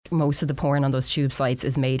most of the porn on those tube sites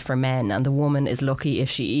is made for men, and the woman is lucky if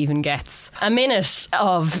she even gets a minute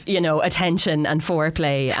of, attention and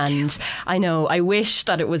foreplay. And I know, I wish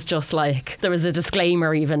that it was just like there was a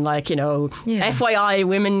disclaimer, even like, FYI,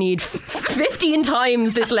 women need 15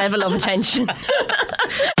 times this level of attention.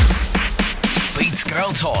 Beats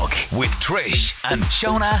Girl Talk with Trish and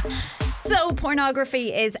Shona. So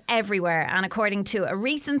pornography is everywhere, and according to a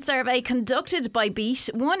recent survey conducted by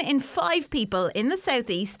Beat, 1 in 5 people in the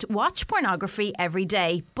southeast watch pornography every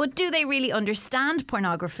day. But do they really understand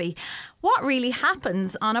pornography? What really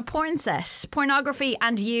happens on a porn set? Pornography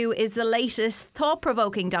and You is the latest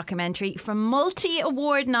thought-provoking documentary from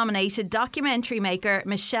multi-award nominated documentary maker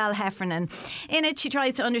Michelle Heffernan. In it, she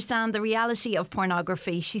tries to understand the reality of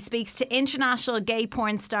pornography. She speaks to international gay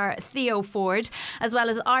porn star Theo Ford, as well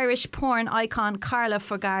as Irish porn icon Carla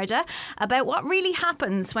Forgarda, about what really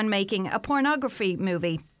happens when making a pornography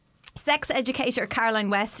movie. Sex educator Caroline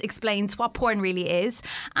West explains what porn really is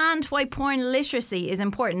and why porn literacy is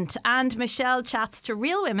important. And Michelle chats to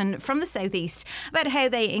real women from the southeast about how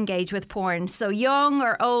they engage with porn. So young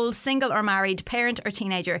or old, single or married, parent or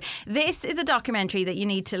teenager, this is a documentary that you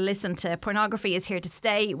need to listen to. Pornography is here to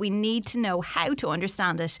stay. We need to know how to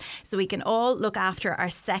understand it so we can all look after our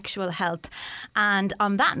sexual health. And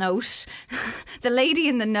on that note, the lady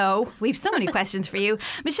in the know, we've so many questions for you.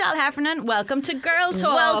 Michelle Heffernan, welcome to Girl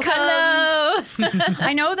Talk. Welcome. Hello.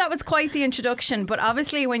 I know that was quite the introduction, but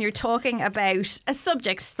obviously when you're talking about a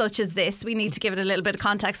subject such as this, we need to give it a little bit of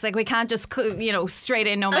context. Like, we can't just, straight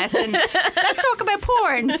in, no messing. Let's talk about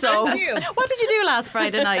porn. So what did you do last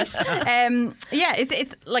Friday night?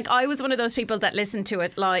 It's like, I was one of those people that listened to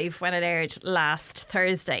it live when it aired last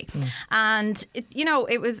Thursday. And,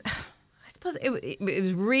 it was... It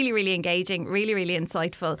was really, really engaging, really, really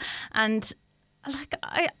insightful. And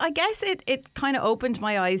I guess it kind of opened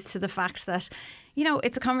my eyes to the fact that,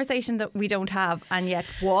 it's a conversation that we don't have, and yet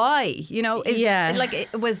why?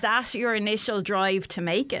 Was that your initial drive to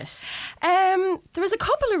make it? There was a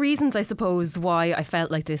couple of reasons, I suppose, why I felt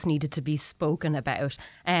like this needed to be spoken about.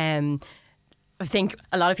 I think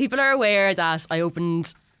a lot of people are aware that I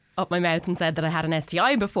opened up my mouth and said that I had an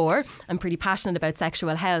STI before. I'm pretty passionate about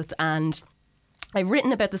sexual health, and I've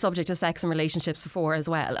written about the subject of sex and relationships before as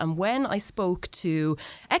well. And when I spoke to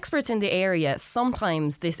experts in the area,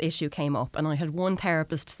 sometimes this issue came up. And I had one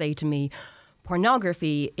therapist say to me,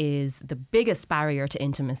 pornography is the biggest barrier to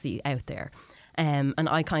intimacy out there. And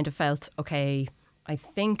I kind of felt, okay, I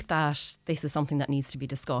think that this is something that needs to be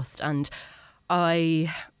discussed. And I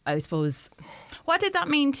suppose... What did that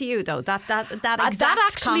mean to you, though? That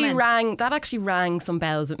actually rang some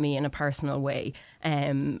bells with me in a personal way.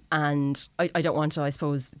 And I don't want to, I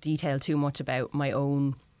suppose, detail too much about my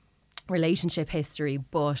own relationship history,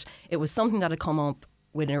 but it was something that had come up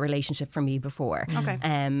within a relationship for me before. Okay.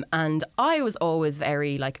 And I was always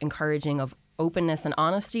very encouraging of openness and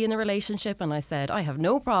honesty in the relationship. And I said, I have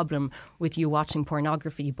no problem with you watching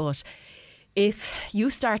pornography, but if you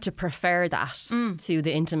start to prefer that to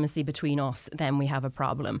the intimacy between us, then we have a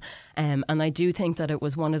problem. And I do think that it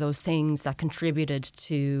was one of those things that contributed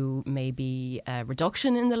to maybe a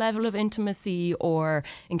reduction in the level of intimacy or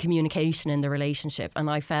in communication in the relationship. And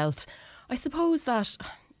I felt, I suppose that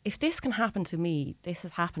if this can happen to me, this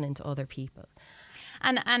is happening to other people.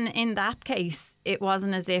 And in that case, it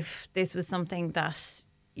wasn't as if this was something that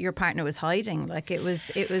your partner was hiding. Like, it was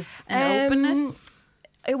an openness.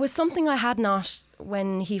 It was something I had not,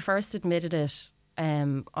 when he first admitted it,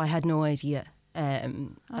 I had no idea.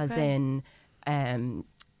 As in,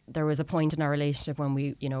 there was a point in our relationship when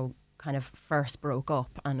we, kind of first broke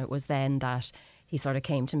up, and it was then that he sort of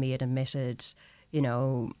came to me and admitted,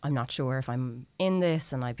 I'm not sure if I'm in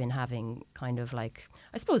this, and I've been having kind of I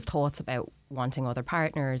suppose, thoughts about wanting other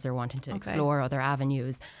partners or wanting to explore other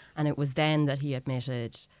avenues. And it was then that he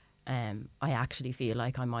admitted, I actually feel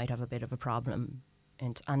like I might have a bit of a problem.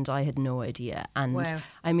 And I had no idea. And wow.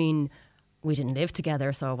 I mean, we didn't live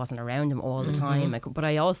together, so I wasn't around him all the time. But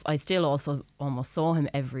I still also almost saw him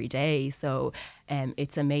every day. So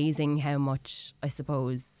it's amazing how much, I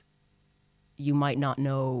suppose, you might not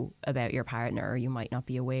know about your partner, or you might not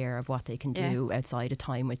be aware of what they can do outside of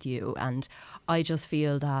time with you. And I just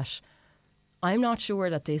feel that I'm not sure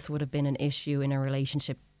that this would have been an issue in a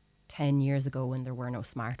relationship 10 years ago when there were no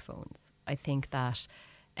smartphones. I think that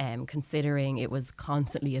considering it was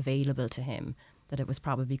constantly available to him, that it was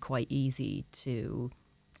probably quite easy to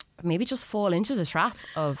maybe just fall into the trap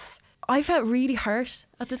of... I felt really hurt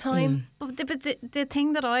at the time. But the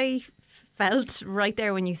thing that I felt right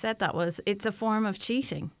there when you said that was, it's a form of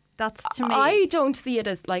cheating. That's, to me... I don't see it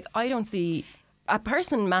as, I don't see... a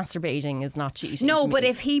person masturbating is not cheating. No, to but me.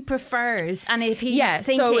 if he prefers and if he's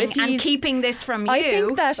thinking so if and he's, keeping this from you,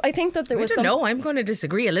 I think that there was some. No, I'm going to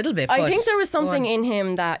disagree a little bit. I think there was something in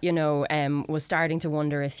him that, you know, was starting to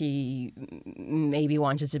wonder if he maybe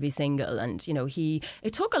wanted to be single. And, you know,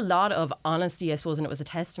 it took a lot of honesty, I suppose, and it was a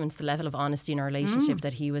testament to the level of honesty in our relationship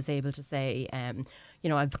that he was able to say, you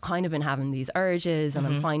know, I've kind of been having these urges and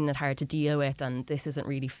I'm finding it hard to deal with, and this isn't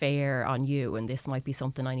really fair on you, and this might be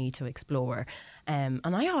something I need to explore. And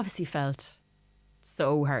I obviously felt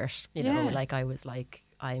so hurt, you know, like I was like,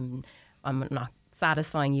 I'm not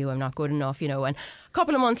satisfying you, I'm not good enough, you know. And a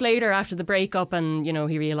couple of months later, after the breakup, and, you know,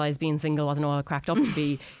 he realised being single wasn't all it cracked up to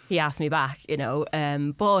be, he asked me back, you know.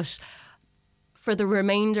 But for the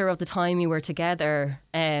remainder of the time we were together,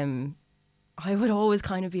 I would always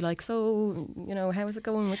kind of be like, so, you know, how is it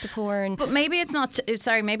going with the porn? But maybe it's not,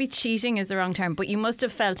 maybe cheating is the wrong term, but you must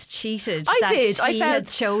have felt cheated. I that did. I he felt had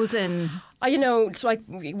chosen. You know, it's like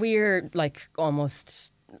we're like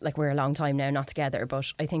almost like we're a long time now not together, but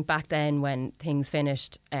I think back then when things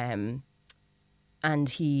finished, and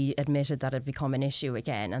he admitted that it had become an issue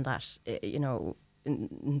again, and that, you know,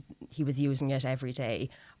 he was using it every day,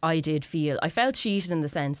 I felt cheated in the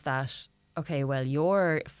sense that, okay, well,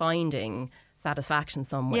 you're finding satisfaction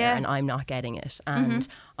somewhere and I'm not getting it, and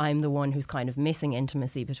I'm the one who's kind of missing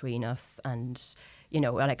intimacy between us. And, you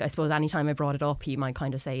know, like, I suppose anytime I brought it up, he might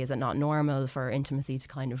kind of say, is it not normal for intimacy to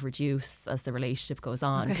kind of reduce as the relationship goes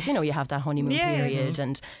on? Because, you know, you have that honeymoon period,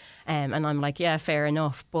 and I'm like, yeah, fair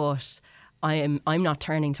enough, but I'm not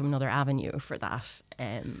turning to another avenue for that.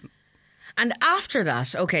 And after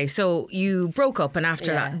that, okay, so you broke up, and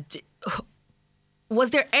after that,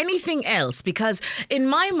 was there anything else? Because in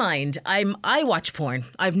my mind, I watch porn.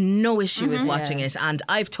 I've no issue with watching it, and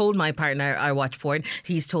I've told my partner I watch porn.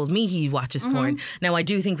 He's told me he watches porn. Now, I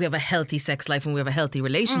do think we have a healthy sex life and we have a healthy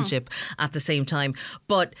relationship at the same time,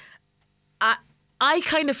 but I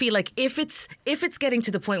kind of feel like if it's getting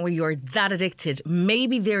to the point where you're that addicted,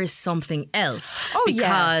 maybe there is something else. Oh,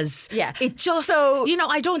 because it just, you know,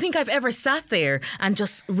 I don't think I've ever sat there and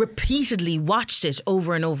just repeatedly watched it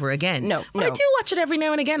over and over again. But I do watch it every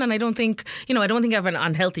now and again, and I don't think I have an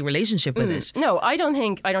unhealthy relationship with it. No, I don't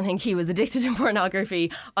think he was addicted to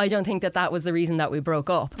pornography. I don't think that was the reason that we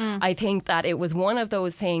broke up. I think that it was one of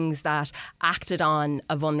those things that acted on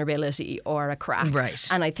a vulnerability or a crack. Right.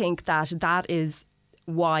 And I think that is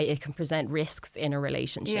why it can present risks in a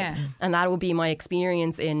relationship. And that will be my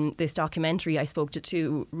experience in this documentary. I spoke to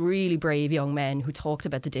two really brave young men who talked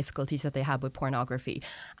about the difficulties that they had with pornography,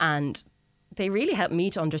 and they really helped me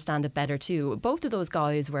to understand it better too. Both of those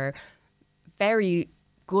guys were very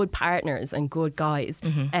good partners and good guys,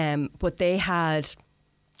 but they had,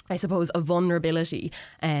 I suppose, a vulnerability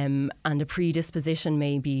and a predisposition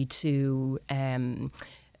maybe to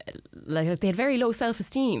like they had very low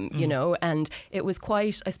self-esteem, you know, and it was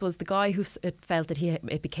quite, I suppose, the guy who felt that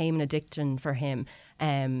it became an addiction for him,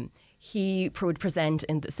 he would present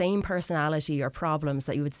in the same personality or problems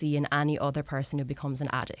that you would see in any other person who becomes an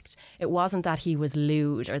addict. It wasn't that he was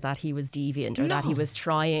lewd or that he was deviant or that he was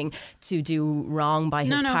trying to do wrong by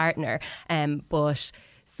his partner, but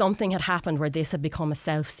something had happened where this had become a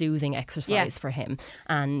self-soothing exercise for him.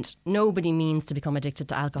 And nobody means to become addicted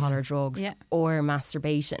to alcohol or drugs or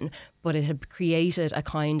masturbation, but it had created a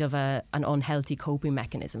kind of an unhealthy coping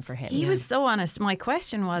mechanism for him. He was so honest. My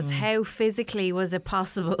question was, how physically was it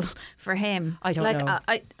possible for him? I don't know.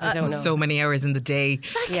 I don't know. So many hours in the day.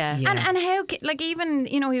 And how, like, even,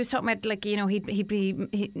 you know, he was talking about, like, you know, he'd be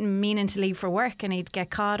meaning to leave for work and he'd get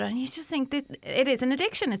caught, and you just think that it is an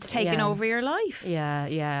addiction. It's taken over your life.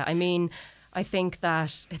 Yeah. I mean, I think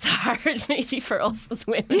that it's hard maybe for us as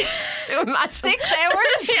women to imagine 6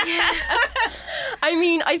 hours. I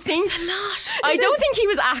mean, I think it's a lot. I don't think he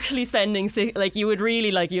was actually spending like, you would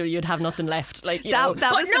really, like, you'd have nothing left, like, you know.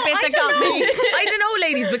 That was the bit that got me. I don't know,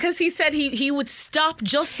 ladies, because he said he would stop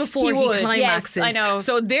just before he climaxes. Yes, I know.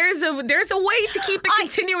 So there's a way to keep it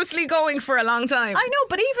continuously going for a long time. I know,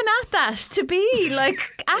 but even at that, to be like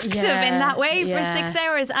active in that way for 6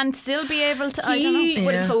 hours and still be able to, I don't know. He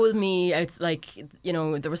would have told me, it's like, you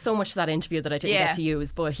know, there was so much to that interview that I didn't get to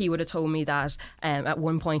use, but he would have told me that at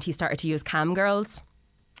one point he started to use cam girls.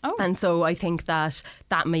 And so I think that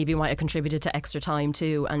maybe might have contributed to extra time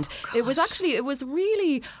too. And it was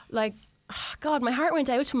really like, God, my heart went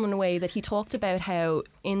out to him in a way that he talked about how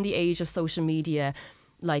in the age of social media,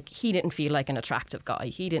 like, he didn't feel like an attractive guy.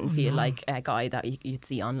 He didn't feel like a guy that you'd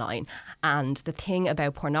see online. And the thing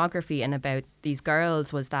about pornography and about these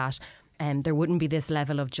girls was that there wouldn't be this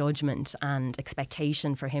level of judgment and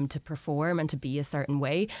expectation for him to perform and to be a certain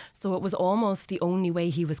way. So it was almost the only way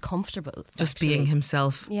he was comfortable. Just being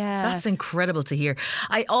himself. Yeah. That's incredible to hear.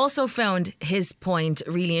 I also found his point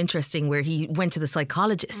really interesting where he went to the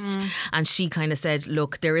psychologist and she kind of said,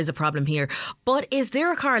 look, there is a problem here. But is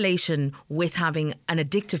there a correlation with having an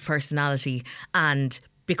addictive personality and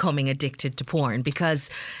becoming addicted to porn? Because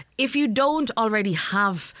if you don't already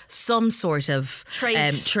have some sort of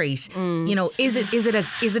trait, you know, is it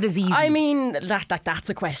as easy? I mean, that's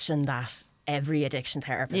a question that every addiction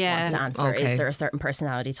therapist wants to answer. Okay. Is there a certain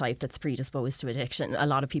personality type that's predisposed to addiction? A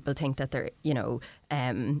lot of people think that they're, you know,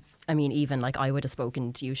 I mean, even like I would have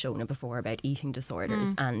spoken to you, Shona, before about eating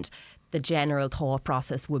disorders, and the general thought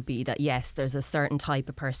process would be that yes, there's a certain type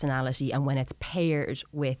of personality, and when it's paired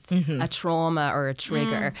with a trauma or a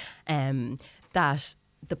trigger, that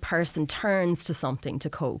the person turns to something to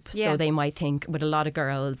cope. So they might think, with a lot of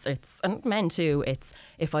girls, and men too, it's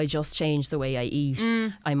if I just change the way I eat,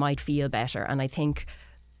 I might feel better. And I think,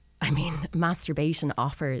 I mean, masturbation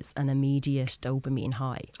offers an immediate dopamine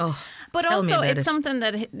high. Oh, but tell me also about it's it. something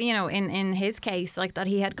that, you know, in his case, like that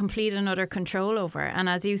he had complete and utter control over. And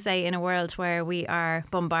as you say, in a world where we are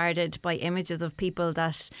bombarded by images of people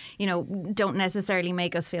that, you know, don't necessarily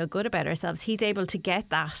make us feel good about ourselves, he's able to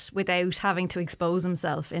get that without having to expose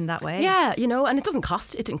himself in that way. Yeah, you know, and it didn't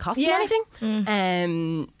cost him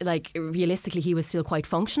anything. Like, realistically, he was still quite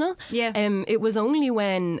functional. Yeah. It was only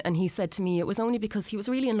when, and he said to me, it was only because he was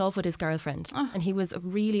really in love with his girlfriend, and he was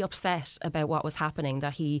really upset about what was happening,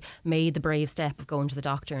 that he made the brave step of going to the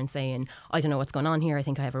doctor and saying, I don't know what's going on here, I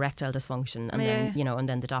think I have erectile dysfunction. And then, you know, and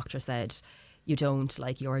then the doctor said, you don't,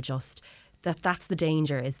 like, you're just... That's the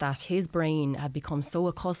danger, is that his brain had become so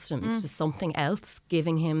accustomed to something else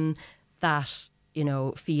giving him that, you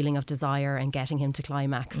know, feeling of desire and getting him to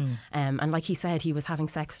climax. And like he said, he was having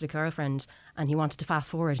sex with a girlfriend and he wanted to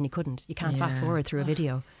fast forward and he couldn't. You can't fast forward through a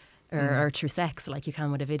video. Or through sex like you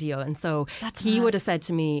can with a video. And so he would have said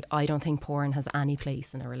to me, I don't think porn has any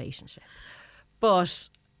place in a relationship. But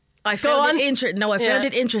I found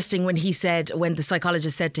it interesting when he said, when the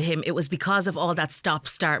psychologist said to him, it was because of all that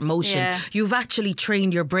stop-start motion. Yeah. You've actually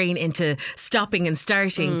trained your brain into stopping and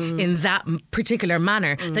starting in that particular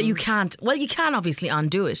manner that you can't, well, you can obviously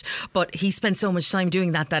undo it, but he spent so much time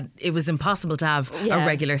doing that it was impossible to have a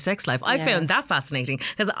regular sex life. I found that fascinating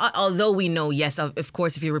because although we know, yes, of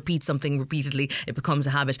course, if you repeat something repeatedly, it becomes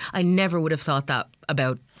a habit. I never would have thought that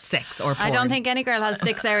about sex or porn. I don't think any girl has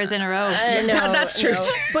 6 hours in a row. That's true. No.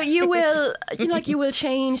 But you will, you know, like, you will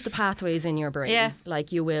change the pathways in your brain,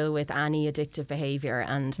 like you will with any addictive behaviour.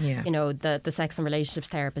 And you know, the sex and relationships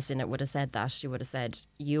therapist in it would have said that. She would have said,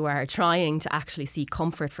 you are trying to actually seek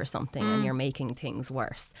comfort for something and you're making things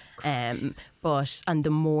worse. And the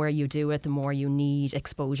more you do it, the more you need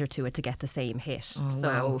exposure to it to get the same hit.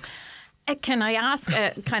 Wow. Can I ask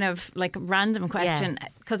a kind of like random question?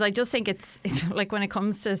 Because I just think it's like, when it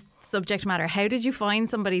comes to subject matter, how did you find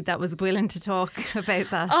somebody that was willing to talk about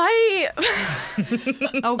that?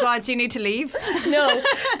 Oh God, you need to leave? No.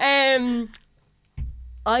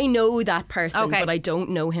 I know that person, but I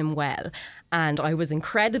don't know him well. And I was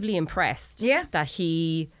incredibly impressed that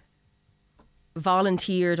he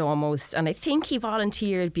volunteered almost. And I think he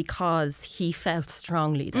volunteered because he felt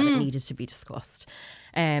strongly that it needed to be discussed.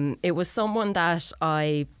 It was someone that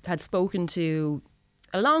I had spoken to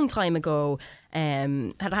a long time ago,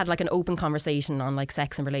 had like an open conversation on like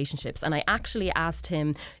sex and relationships, and I actually asked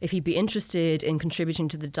him if he'd be interested in contributing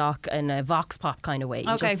to the doc in a vox pop kind of way,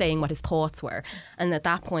 just saying what his thoughts were. And at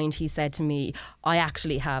that point he said to me, I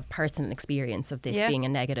actually have personal experience of this being a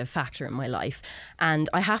negative factor in my life. And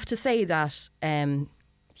I have to say that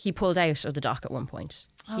he pulled out of the doc at one point.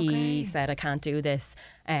 He said, I can't do this.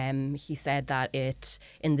 He said that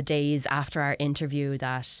in the days after our interview,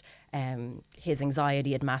 that his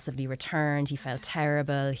anxiety had massively returned. He felt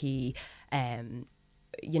terrible. He,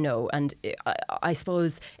 you know, and I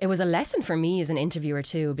suppose it was a lesson for me as an interviewer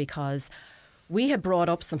too, because we had brought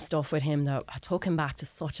up some stuff with him that took him back to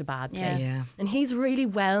such a bad place. Yeah. And he's really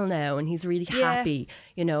well now and he's really happy,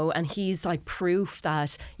 you know, and he's like proof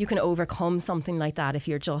that you can overcome something like that if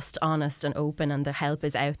you're just honest and open and the help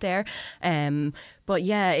is out there. But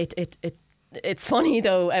yeah, it's funny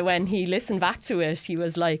though, when he listened back to it, he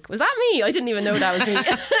was like, was that me? I didn't even know that was me.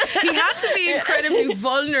 He had to be incredibly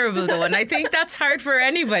vulnerable though, and I think that's hard for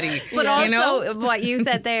anybody. But also what you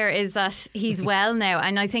said there is that he's well now,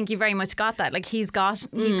 and I think you very much got that. Like he's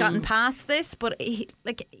gotten past this, but he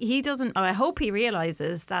doesn't, or I hope he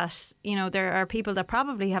realises that, you know, there are people that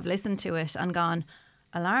probably have listened to it and gone,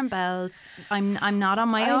 Alarm bells. I'm not on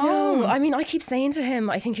my I own. know. I mean, I keep saying to him,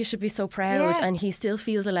 I think you should be so proud, Yeah. and he still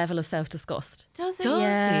feels a level of self-disgust. Does it?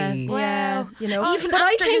 Does he? Wow. Yeah, you know. Even But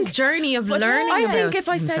I after his journey of learning I about think if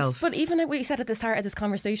I himself. said, but even what we said at the start of this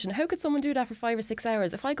conversation, how could someone do that for 5 or 6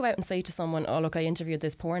 hours? If I go out and say to someone, oh, look, I interviewed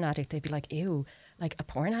this porn addict, they'd be like, ew, like a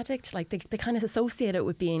porn addict? Like they kind of associate it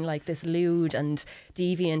with being like this lewd and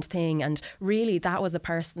deviant thing. And really that was a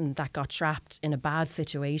person that got trapped in a bad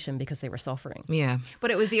situation because they were suffering. Yeah.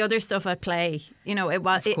 But it was the other stuff at play. You know, it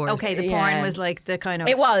was course. okay. The Yeah. porn was like the kind of.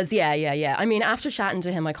 It was, yeah. I mean, after chatting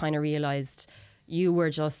to him, I kind of realised you were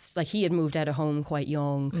just like, he had moved out of home quite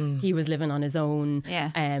young. He was living on his own. Yeah.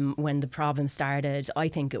 When the problem started, I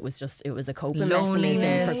think it was a coping Loneliness.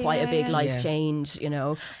 mechanism for quite a big life Yeah. change, you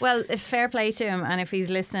know. Well, fair play to him, and if he's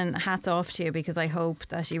listening, hats off to you, because I hope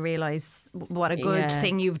that you realise what a good Yeah.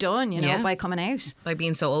 thing you've done, you know, Yeah. by coming out. By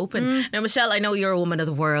being so open. Now, Michelle, I know you're a woman of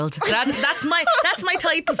the world. That's my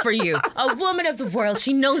title for you. A woman of the world.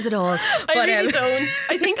 She knows it all. I really don't.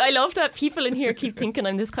 I think I love that people in here keep thinking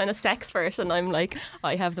I'm this kind of sex person. I'm like,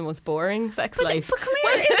 I have the most boring sex life. But come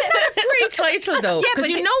here. Well, isn't that a great title though? Yeah, Because but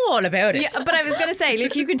you you- know all about it. Yeah, but I was going to say,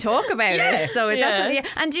 look, you can talk about it. So Yeah. that's,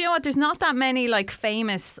 and do you know what? There's not that many like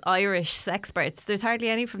famous Irish sexperts. There's hardly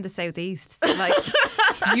any from the southeast. So, like,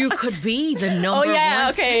 You could be the number one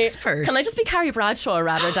okay. sexpert. Can I just be Carrie Bradshaw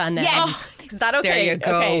rather than? Yes. Is that okay? There you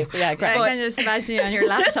go. Okay. Yeah, great. I can just imagine you on your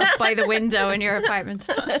laptop by the window in your apartment.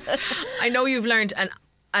 I know you've learned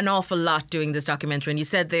an awful lot doing this documentary, and you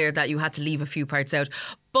said there that you had to leave a few parts out.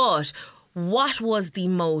 But what was the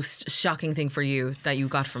most shocking thing for you that you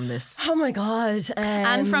got from this? Oh my God.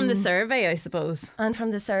 And from the survey, I suppose. And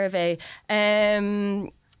from the survey.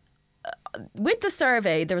 With the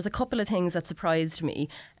survey, there was a couple of things that surprised me.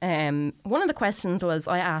 One of the questions was,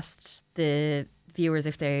 I asked the viewers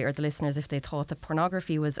or the listeners if they thought that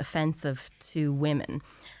pornography was offensive to women.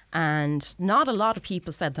 And not a lot of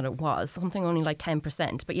people said that it was, something only like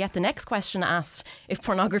 10%. But yet the next question asked if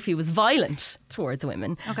pornography was violent towards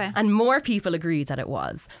women. Okay. And more people agreed that it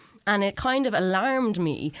was. And it kind of alarmed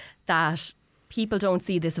me that people don't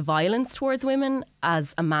see this violence towards women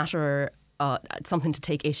as a matter, something to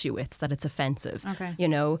take issue with, that it's offensive. Okay. You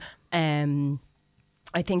know,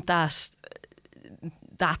 I think that's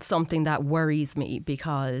something that worries me,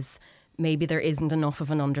 because maybe there isn't enough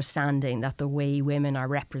of an understanding that the way women are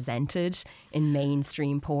represented in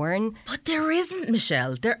mainstream porn. But there isn't,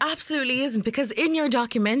 Michelle. There absolutely isn't. Because in your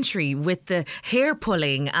documentary with the hair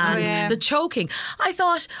pulling and the choking,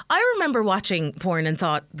 I remember watching porn and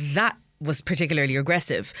thought that was particularly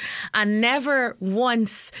aggressive. And never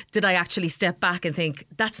once did I actually step back and think,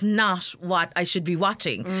 that's not what I should be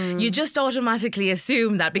watching. You just automatically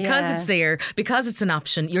assume that because it's there, because it's an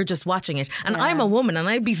option, you're just watching it. And I'm a woman and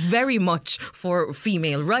I'd be very much for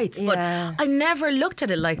female rights. But I never looked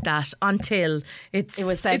at it like that until it's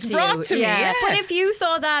brought to me. Yeah. But if you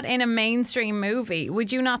saw that in a mainstream movie,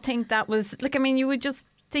 would you not think that was, like, I mean, you would just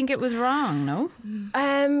think it was wrong, no?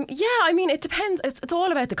 I mean, it depends. It's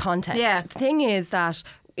all about the context. Yeah. The thing is that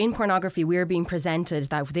in pornography, we're being presented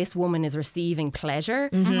that this woman is receiving pleasure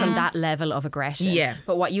from that level of aggression. Yeah.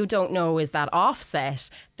 But what you don't know is that offset,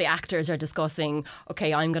 the actors are discussing,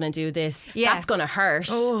 okay, I'm going to do this. Yeah. That's going to hurt,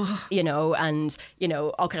 you know, and, you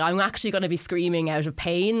know, okay, I'm actually going to be screaming out of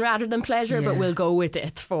pain rather than pleasure, but we'll go with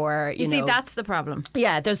it for, you know. You see, that's the problem.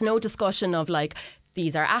 Yeah, there's no discussion of like,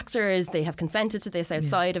 these are actors, they have consented to this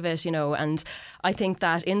outside of it, you know. And I think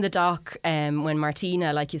that in the doc, when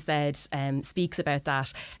Martina, like you said, speaks about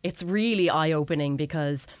that, it's really eye-opening,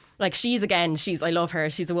 because like I love her,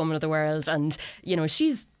 she's a woman of the world, and you know,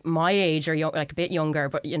 she's my age or like a bit younger,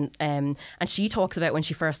 but and she talks about when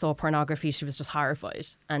she first saw pornography, she was just horrified,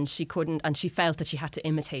 and she felt that she had to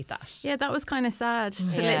imitate that. Yeah, that was kind of sad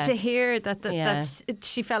to hear that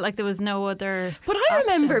she felt like there was no other. But I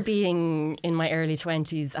option. remember being in my early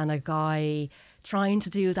 20s and a guy trying to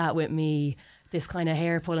do that with me, this kind of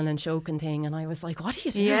hair pulling and choking thing, and I was like, what are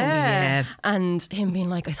you doing? Yeah. And him being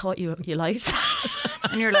like, I thought you liked that.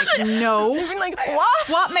 And you're like, no. I've been like, what?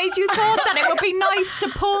 What made you thought that it would be nice to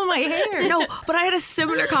pull my hair? No, but I had a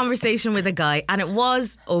similar conversation with a guy, and it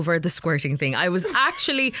was over the squirting thing. I was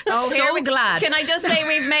actually so glad. Can I just say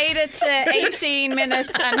we've made it to 18 minutes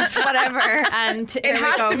and whatever, and It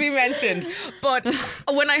has to be mentioned. But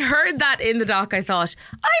when I heard that in the doc, I thought,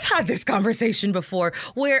 I've had this conversation before,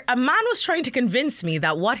 where a man was trying to convince me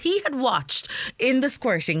that what he had watched in the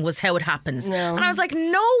squirting was how it happens. No. And I was like,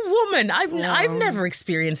 no woman, I've never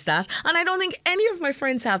experienced that, and I don't think any of my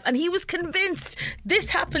friends have. And he was convinced this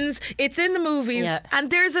happens, it's in the movies, and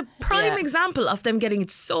there's a prime example of them getting it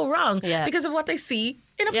so wrong because of what they see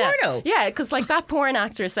in a porno. Yeah, because like that porn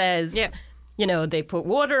actor says, you you know, they put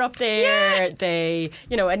water up there. They,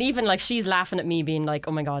 you know, and even like she's laughing at me being like,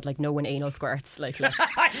 oh my God, like no one anal squirts. Like,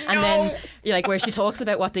 and then like where she talks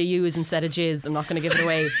about what they use instead of jizz. I'm not going to give it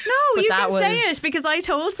away. No, but you that can say it because I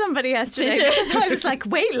told somebody yesterday. Because I was like,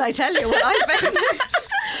 wait till I tell you what I found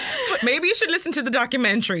out. Maybe you should listen to the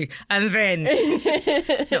documentary and then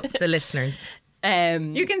the listeners.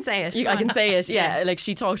 You can say it. I can say it. Yeah, like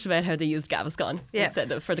she talked about how they used Gaviscon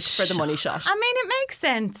instead of for the money shot. I mean, it makes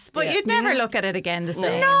sense, but you'd never look at it again the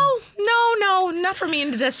same. No, not for me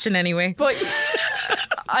indigestion anyway. But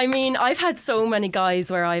I mean, I've had so many guys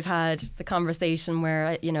where I've had the conversation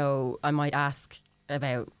where, you know, I might ask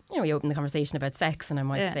about, you know, we open the conversation about sex and I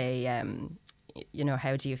might say, you know,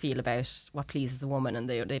 how do you feel about what pleases a woman? And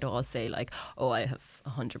they'd all say like, oh, I have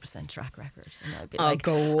 100% track record. And I'd be like,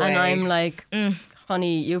 go away. And I'm like,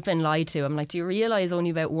 honey, you've been lied to. I'm like, do you realise only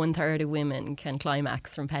about 1/3 of women can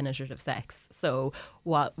climax from penetrative sex? So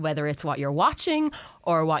whether it's what you're watching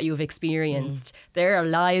or what you've experienced, there are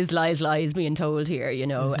lies being told here, you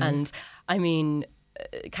know. And I mean,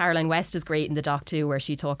 Caroline West is great in the doc too, where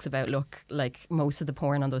she talks about, look, like most of the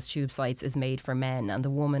porn on those tube sites is made for men, and the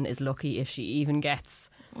woman is lucky if she even gets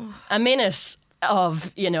a minute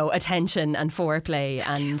of, you know, attention and foreplay.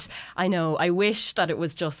 And I know, I wish that it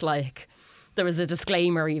was just like there was a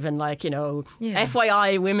disclaimer, even like, you know,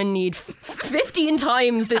 FYI, women need 15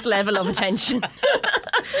 times this level of attention.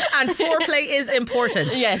 And foreplay is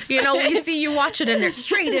important. Yes. You know, you see you watch it and they're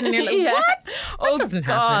straight in and you're like, what? That doesn't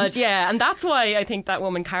happen. Yeah. And that's why I think that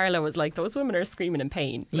woman, Carla, was like, those women are screaming in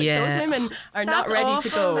pain. Like, those women are not ready to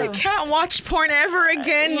go. I can't watch porn ever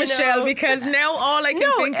again, Michelle, because now all I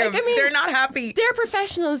can think of, they're not happy. They're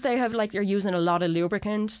professionals. They have like, you're using a lot of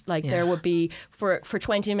lubricant. Like there would be, for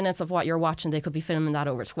 20 minutes of what you're watching, they could be filming that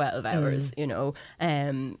over 12 hours, you know.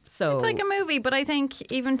 So it's like a movie, but I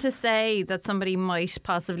think even to say that somebody might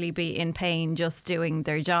possibly be in pain just doing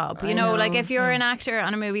their job, you know, like if you're an actor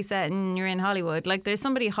on a movie set and you're in Hollywood, like there's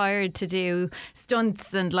somebody hired to do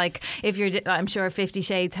stunts, and like if you're, I'm sure 50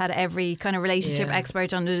 Shades had every kind of relationship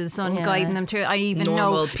expert under the sun guiding them through. I even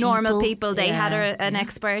know normal people, they had an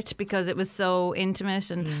expert because it was so intimate,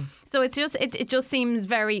 and so it's just it just seems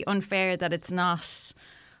very unfair that it's not,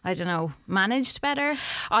 I don't know, managed better.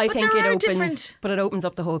 I think it opens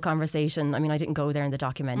up the whole conversation. I mean, I didn't go there in the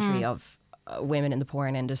documentary of women in the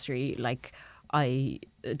porn industry. Like, I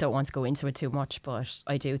don't want to go into it too much, but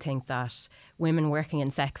I do think that women working in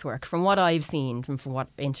sex work, from what I've seen, from what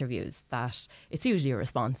interviews, that it's usually a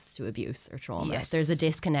response to abuse or trauma. Yes. There's a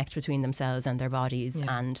disconnect between themselves and their bodies,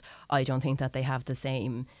 and I don't think that they have the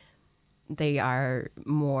same. They are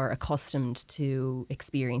more accustomed to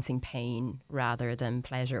experiencing pain rather than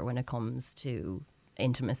pleasure when it comes to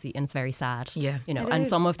intimacy, and it's very sad. Yeah, you know, and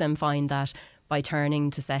some of them find that by turning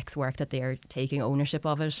to sex work that they're taking ownership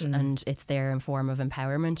of it, and it's their form of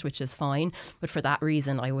empowerment, which is fine. But for that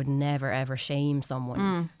reason, I would never ever shame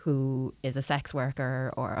someone who is a sex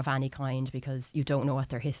worker or of any kind, because you don't know what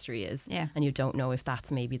their history is, and you don't know if that's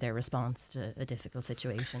maybe their response to a difficult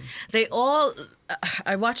situation. They all,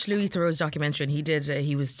 I watched Louis Theroux's documentary, and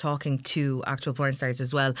he was talking to actual porn stars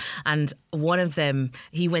as well, and one of them,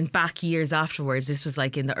 he went back years afterwards. This was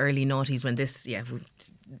like in the early noughties when this,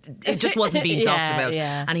 it just wasn't being talked about.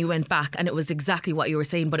 And he went back, and it was exactly what you were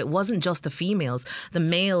saying, but it wasn't just the females. The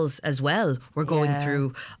males as well were going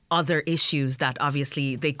through other issues that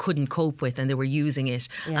obviously they couldn't cope with, and they were using it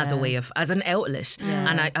as a way of, as an outlet.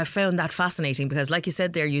 And I found that fascinating, because like you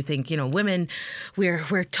said there, you think, you know, women,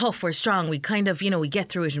 we're tough, we're strong, we kind of, you know, we get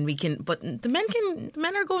through it, and we can, but the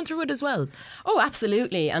men are going through it as well. Oh,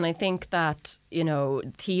 absolutely. And I think that, you know,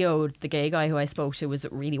 Theo, the gay guy who I spoke to, was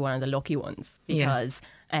really one of the lucky ones, because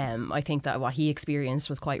I think that what he experienced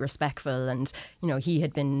was quite respectful, and you know, he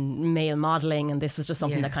had been male modelling, and this was just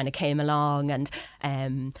something that kind of came along, and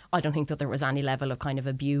I don't think that there was any level of kind of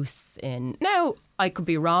abuse in. Now, I could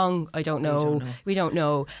be wrong, I don't know. We don't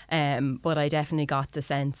know. But I definitely got the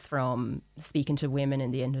sense from speaking to women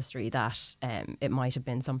in the industry that it might have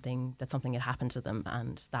been something had happened to them,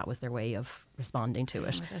 and that was their way of responding to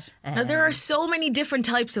it. Now, there are so many different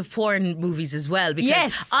types of porn movies as well,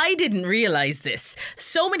 because I didn't realise this.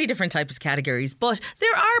 So many different types of categories, but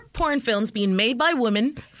there are porn films being made by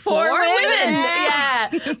women for women.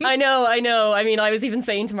 Yeah, I know. I mean, I was even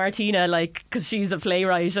saying to Martina, like, because she's a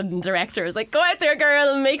playwright and director, I was like, go out there,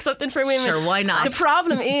 girl, and make something for women. Sure, why not? The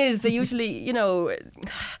problem is they usually, you know,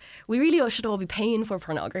 we really should all be paying for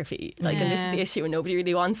pornography. Like, and this is the issue, and nobody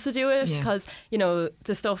really wants to do it, because, you know,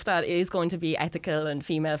 the stuff that is going to be ethical and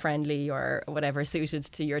female friendly or whatever suited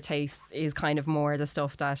to your taste is kind of more the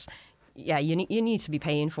stuff that you need to be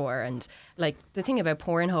paying for. And like the thing about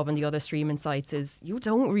Pornhub and the other streaming sites is you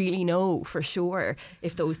don't really know for sure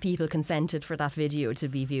if those people consented for that video to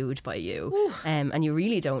be viewed by you, and you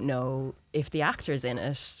really don't know if the actors in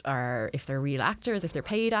it are, if they're real actors, if they're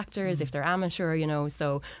paid actors, if they're amateur, you know.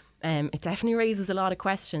 So it definitely raises a lot of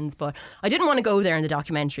questions. But I didn't want to go there in the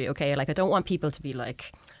documentary. Okay, like I don't want people to be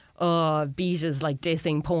like, oh, Beat is like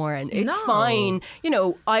dissing porn. It's fine. You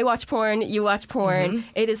know, I watch porn, you watch porn.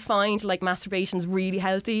 It is fine to like masturbation's really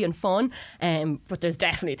healthy and fun. But there's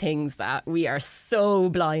definitely things that we are so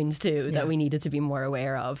blind to that we needed to be more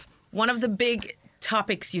aware of. One of the big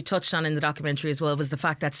topics you touched on in the documentary as well was the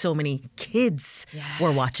fact that so many kids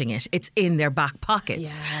were watching it. It's in their back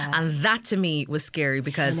pockets. And that to me was scary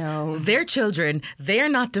because they're children, they're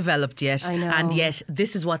not developed yet, and yet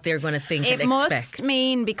this is what they're going to think and expect. It must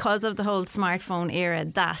mean, because of the whole smartphone era,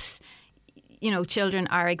 that you know, children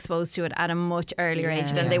are exposed to it at a much earlier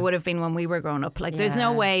age than they would have been when we were growing up. Like there's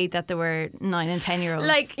no way that there were 9 and 10 year olds.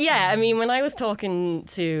 Like, I mean, when I was talking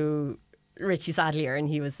to Richie Sadlier and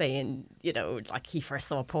he was saying, you know, like he first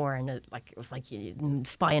saw porn, like it was like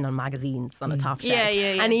spying on magazines on a top shelf.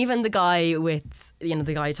 And even the guy with, you know,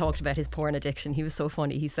 the guy who talked about his porn addiction, he was so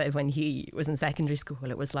funny. He said when he was in secondary school,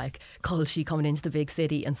 it was like culture coming into the big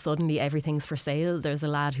city and suddenly everything's for sale. There's a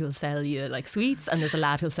lad who'll sell you like sweets and there's a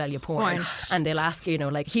lad who'll sell you porn. And they'll ask you, you know,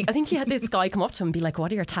 like I think he had this guy come up to him and be like,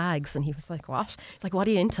 what are your tags? And he was like, what? It's like, what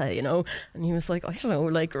are you into, you know? And he was like, I don't know,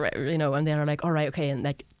 like, you know, and they're like, all right, okay. And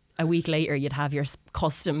like a week later you'd have your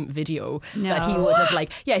custom video that he would have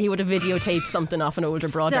like he would have videotaped something off an older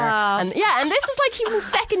brother. And this is like he was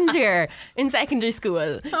in secondary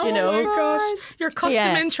school, you know. Oh my gosh, your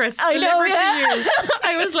custom interests I delivered to you.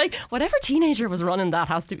 I was like, whatever teenager was running that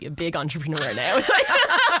has to be a big entrepreneur now.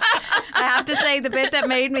 I have to say, the bit that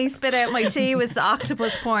made me spit out my tea was the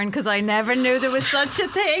octopus porn, because I never knew there was such a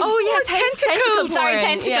thing. Tentacles. Sorry,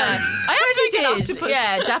 tentacles. Yeah. I actually did.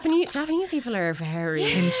 Yeah, Japanese people are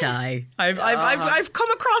very shy. I've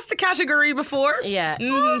come across the category before. Yeah.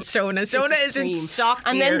 Shona is in shock.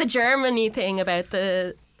 And here. then the Germany thing about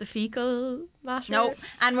the fecal matter. No,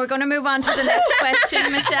 and we're going to move on to the next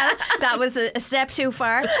question, Michelle. That was a step too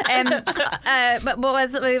far. But what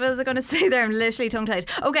was I going to say there? I'm literally tongue-tied.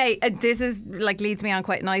 Okay, this is like leads me on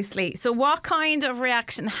quite nicely. So what kind of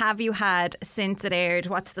reaction have you had since it aired?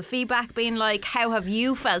 What's the feedback been like? How have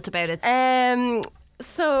you felt about it?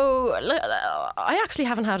 So I actually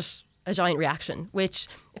haven't had a giant reaction, which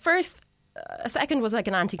first a second was like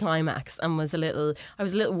an anticlimax and I was a little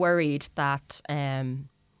worried that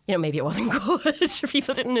you know, maybe it wasn't good or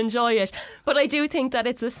people didn't enjoy it. But I do think that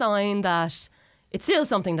it's a sign that it's still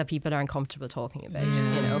something that people aren't comfortable talking about,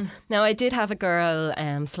 you know. Now, I did have a girl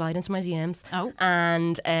slide into my DMs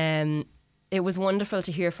and it was wonderful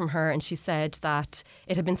to hear from her, and she said that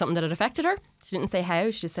it had been something that had affected her. She didn't say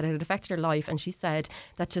how, she just said it had affected her life, and she said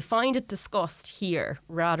that to find it discussed here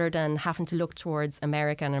rather than having to look towards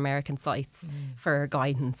America and American sites for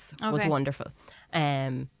guidance was wonderful.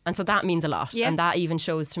 And so that means a lot. And that even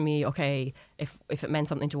shows to me, okay, if it meant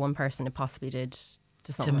something to one person, it possibly did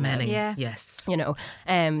to someone else. Yes. You know,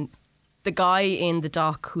 the guy in the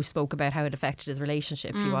doc who spoke about how it affected his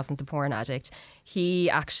relationship, he wasn't the porn addict. He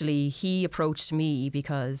approached me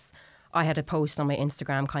because I had a post on my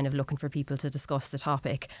Instagram kind of looking for people to discuss the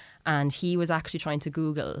topic, and he was actually trying to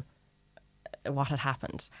Google what had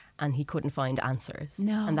happened and he couldn't find answers.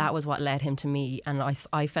 And that was what led him to me, and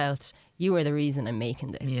I felt you were the reason I'm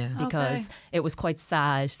making this because it was quite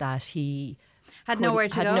sad that he had nowhere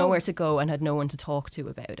to go and had no one to talk to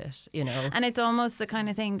about it, you know. And it's almost the kind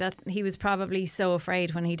of thing that he was probably so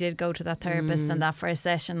afraid when he did go to that therapist and that first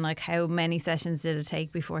session, like how many sessions did it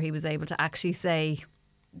take before he was able to actually say,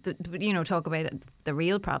 you know, talk about it, the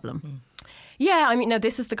real problem. Yeah, I mean, now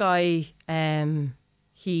this is the guy,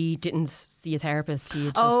 he didn't see a therapist.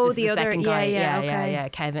 He just, the other second guy,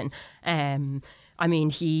 Kevin. I mean,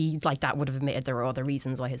 that would have admitted there were other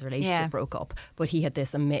reasons why his relationship broke up, but he had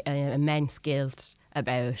this immense guilt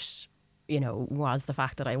about, you know, was the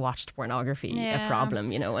fact that I watched pornography a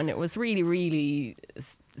problem, you know, and it was really, really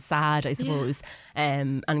sad, I suppose,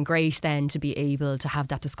 and great then to be able to have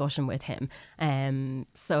that discussion with him.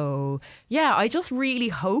 So, yeah, I just really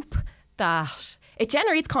hope that it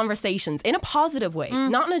generates conversations in a positive way,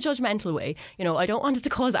 not in a judgmental way. You know, I don't want it to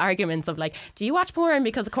cause arguments of like, do you watch porn?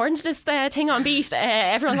 Because according to this thing on Beat,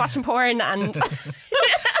 everyone's watching porn and...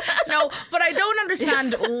 No, but I don't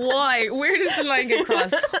understand why. Where does the line get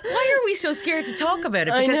crossed? Why are we so scared to talk about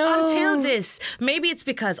it? Because until this, maybe it's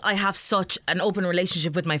because I have such an open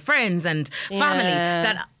relationship with my friends and family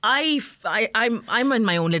that I'm in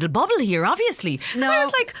my own little bubble here, obviously. Because I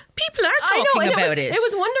was like, people are talking about it. It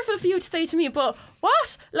was wonderful for you to say to me, but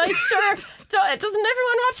what? Like, sure, doesn't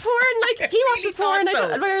everyone watch porn? Like, he watches porn.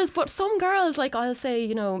 so. Whereas, but some girls, like, I'll say,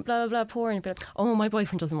 you know, blah, blah, blah, porn. And be like, oh, my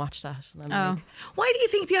boyfriend doesn't watch that. And I'm like, Why do you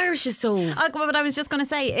think the Irish is so... But I was just going to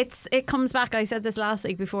say, it comes back, I said this last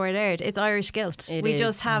week before it aired, it's Irish guilt. We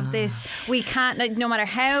just have this, we can't, like, no matter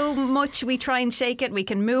how much we try and shake it, we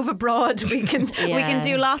can move abroad, we can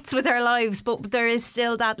do lots with our lives, but there is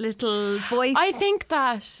still that little voice. I think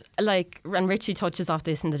that, like, and Richie touches off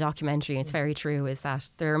this in the documentary, and it's very true, is that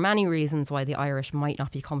there are many reasons why the Irish might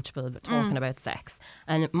not be comfortable with talking about sex.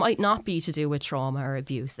 And it might not be to do with trauma or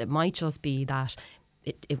abuse. It might just be that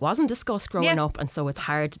it wasn't discussed growing up, and so it's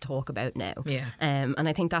hard to talk about now. Yeah. And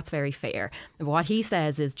I think that's very fair. What he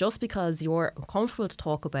says is, just because you're uncomfortable to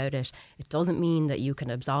talk about it, it doesn't mean that you can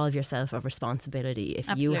absolve yourself of responsibility if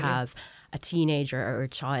you have a teenager or a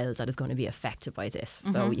child that is going to be affected by this.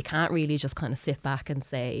 So you can't really just kind of sit back and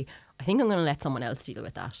say, I think I'm going to let someone else deal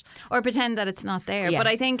with that. Or pretend that it's not there. Yes. But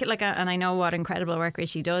I think, like, and I know what incredible work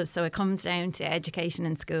Rishi does, so it comes down to education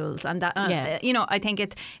in schools. And that, you know, I think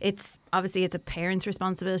it's obviously it's a parent's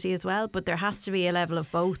responsibility as well, but there has to be a level of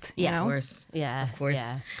both. You know? Of course. Yeah. Of course.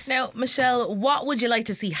 Yeah. Now, Michelle, what would you like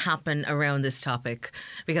to see happen around this topic?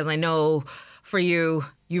 Because I know for you,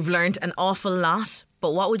 you've learned an awful lot,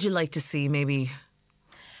 but what would you like to see maybe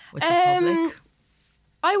with the public?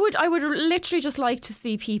 I would literally just like to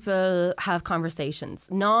see people have conversations,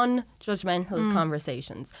 non-judgmental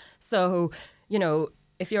conversations. So, you know,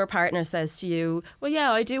 if your partner says to you, well,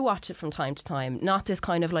 yeah, I do watch it from time to time, not this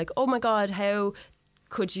kind of like, oh my God, how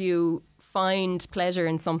could you find pleasure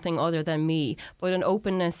in something other than me, but an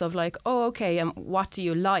openness of like, oh, okay, what do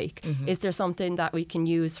you like? Is there something that we can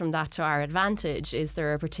use from that to our advantage? Is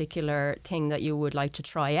there a particular thing that you would like to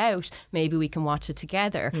try out? Maybe we can watch it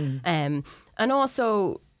together. And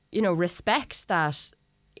also, you know, respect that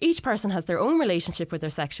each person has their own relationship with their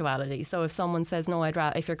sexuality. So if someone says no,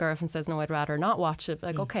 if your girlfriend says no, I'd rather not watch it,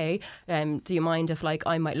 like, okay, do you mind if, like,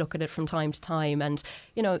 I might look at it from time to time? And,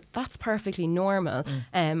 you know, that's perfectly normal.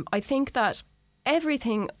 I think that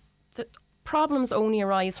problems only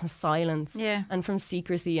arise from silence and from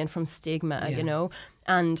secrecy and from stigma, you know.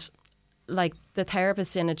 And like the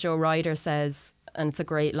therapist in it, Joe Ryder, says, and it's a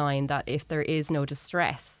great line, that if there is no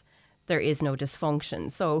distress, there is no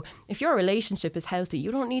dysfunction. So if your relationship is healthy,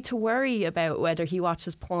 you don't need to worry about whether he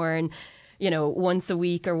watches porn, you know, once a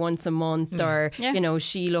week or once a month, or, you know,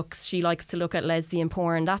 she likes to look at lesbian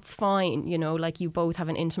porn. That's fine. You know, like, you both have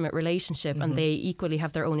an intimate relationship and they equally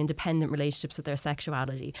have their own independent relationships with their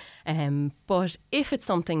sexuality. But if there's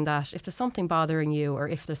something bothering you, or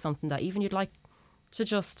if there's something that even you'd like to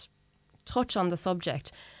just touch on the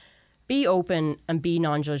subject, be open and be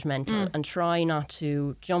non-judgmental and try not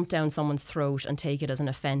to jump down someone's throat and take it as an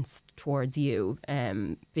offence towards you.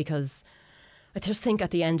 Because I just think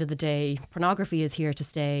at the end of the day, pornography is here to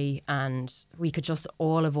stay, and we could just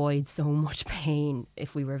all avoid so much pain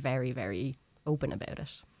if we were very, very open about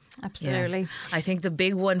it. Absolutely. Yeah. I think the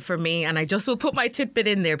big one for me, and I just will put my tidbit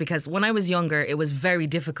in there, because when I was younger, it was very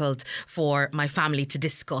difficult for my family to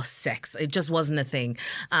discuss sex. It just wasn't a thing.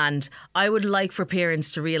 And I would like for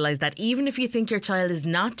parents to realise that even if you think your child is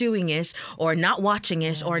not doing it or not watching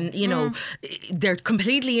it, or, you know, they're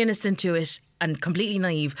completely innocent to it and completely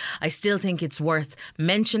naive, I still think it's worth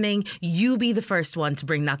mentioning. You be the first one to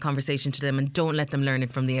bring that conversation to them, and don't let them learn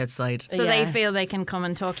it from the outside. So they feel they can come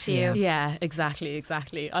and talk to you. Yeah, exactly.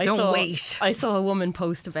 Don't wait. I saw a woman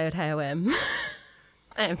post about how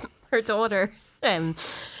her daughter,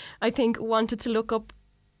 I think, wanted to look up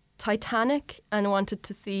Titanic and wanted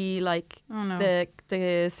to see, like,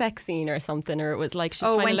 the sex scene or something, or it was like she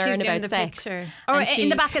was trying to learn about sex. Or in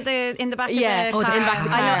the back of the car. In the back of the car.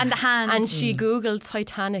 I know, and the hand. And she Googled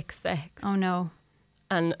Titanic sex. Oh no.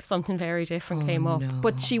 And something very different came up. No.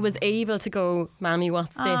 But she was able to go, Mammy,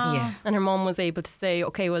 what's this? Yeah. And her mum was able to say,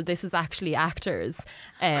 okay, well, this is actually actors.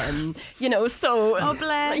 You know, so... Oh,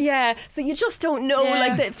 bless. Yeah, so you just don't know.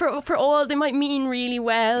 Like, for all, they might mean really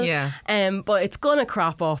well. Yeah. But it's going to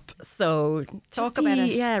crop up. So talk about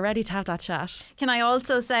it. Yeah, ready to have that chat. Can I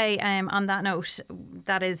also say, on that note,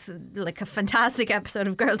 that is like a fantastic episode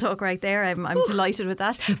of Girl Talk right there. I'm delighted with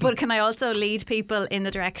that. But can I also lead people in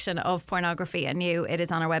the direction of Pornography and You? It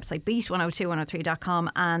is on our website, beat102103.com,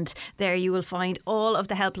 and there you will find all of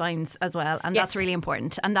the helplines as well, and that's really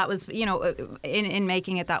important. And that was, you know, in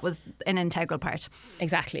making it, that was an integral part.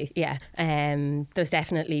 Exactly, yeah. There's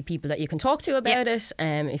definitely people that you can talk to about it.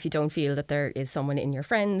 If you don't feel that there is someone in your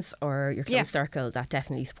friends or your close circle, that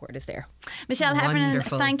definitely support is there. Michelle Heffernan,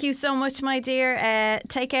 thank you so much, my dear.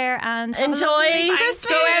 Take care and enjoy.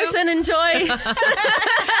 Go out and enjoy.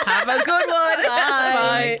 Have a good one.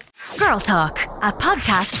 Bye. Girl Talk, a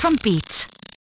podcast from Beat.